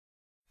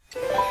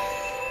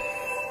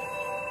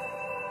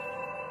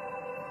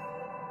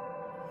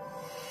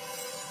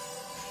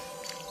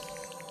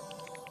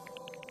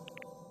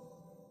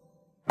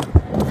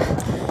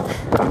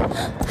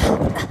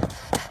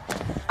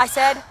I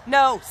said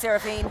no,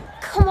 Seraphine.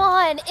 Come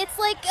on, it's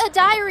like a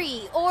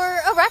diary or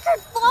a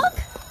record book.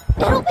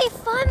 It'll be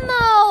fun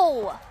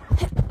though.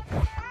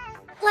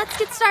 Let's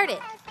get started.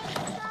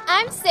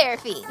 I'm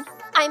Seraphine.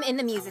 I'm in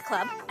the music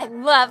club. I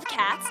love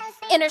cats,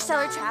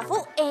 interstellar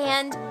travel,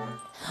 and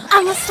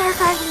I'm a star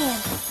guardian.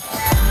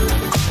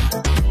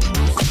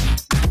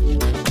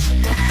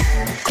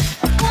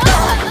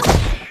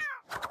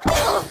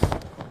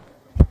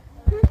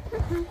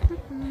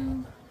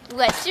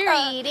 What you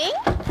reading?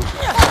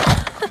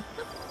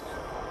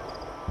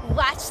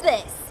 Watch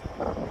this.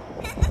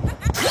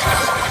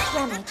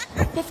 Damage,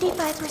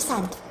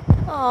 55%.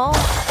 Oh.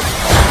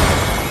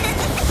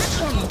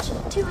 Damage,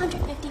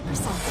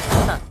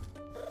 250%.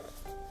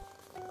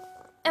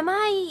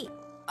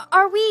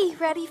 Are we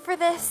ready for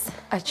this?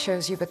 I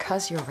chose you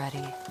because you're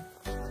ready.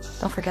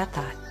 Don't forget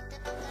that.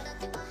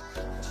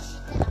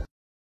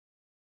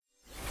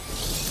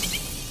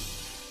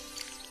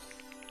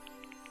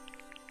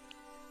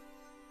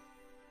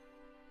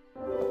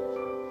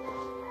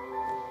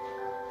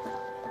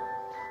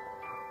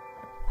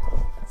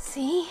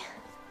 See?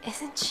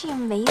 Isn't she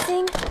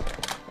amazing?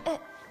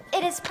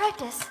 It is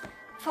practice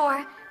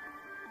for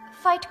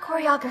fight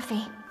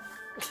choreography.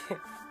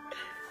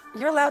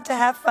 You're allowed to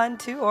have fun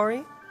too,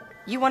 Ori.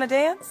 You want to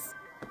dance?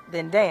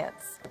 Then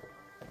dance.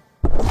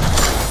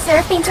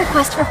 Seraphine's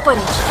request for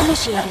footage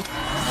initiated.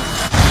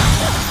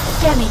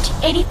 Damage,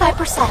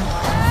 85%.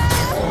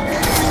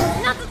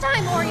 Not the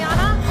time,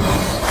 Oriana!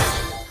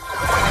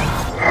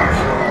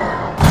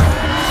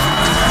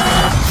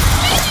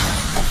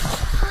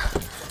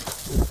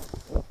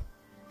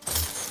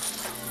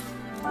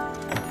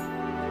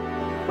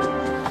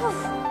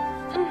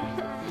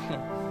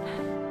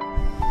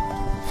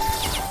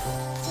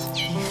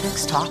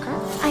 Talker?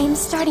 I am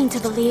starting to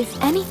believe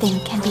anything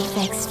can be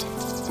fixed,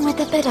 with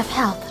a bit of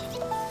help.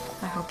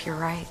 I hope you're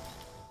right.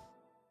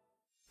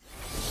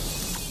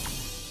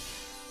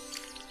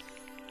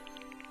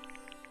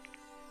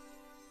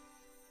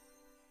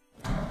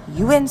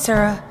 You and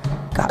Sarah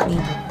got me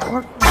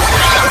report.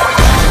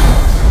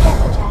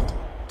 Damage at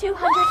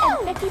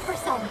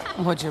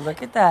 250%. Would you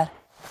look at that?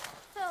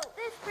 So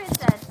this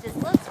princess just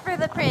looks for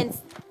the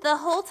prince the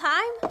whole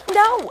time?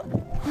 No!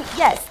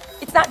 Yes,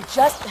 it's not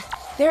just...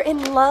 They're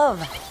in love.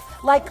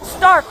 Like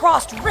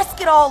star-crossed,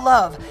 risk-it-all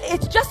love.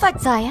 It's just like...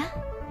 Zaya?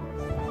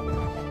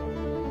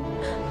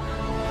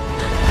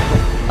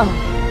 Oh.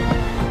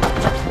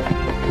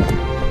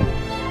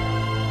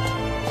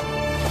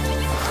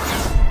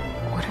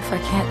 What if I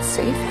can't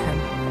save him?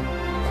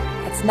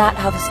 That's not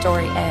how the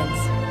story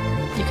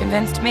ends. You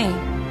convinced me.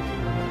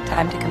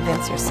 Time to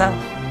convince yourself.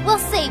 We'll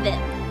save it.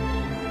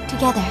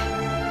 Together.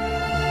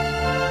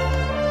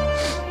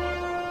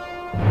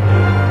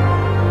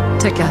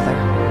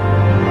 Together.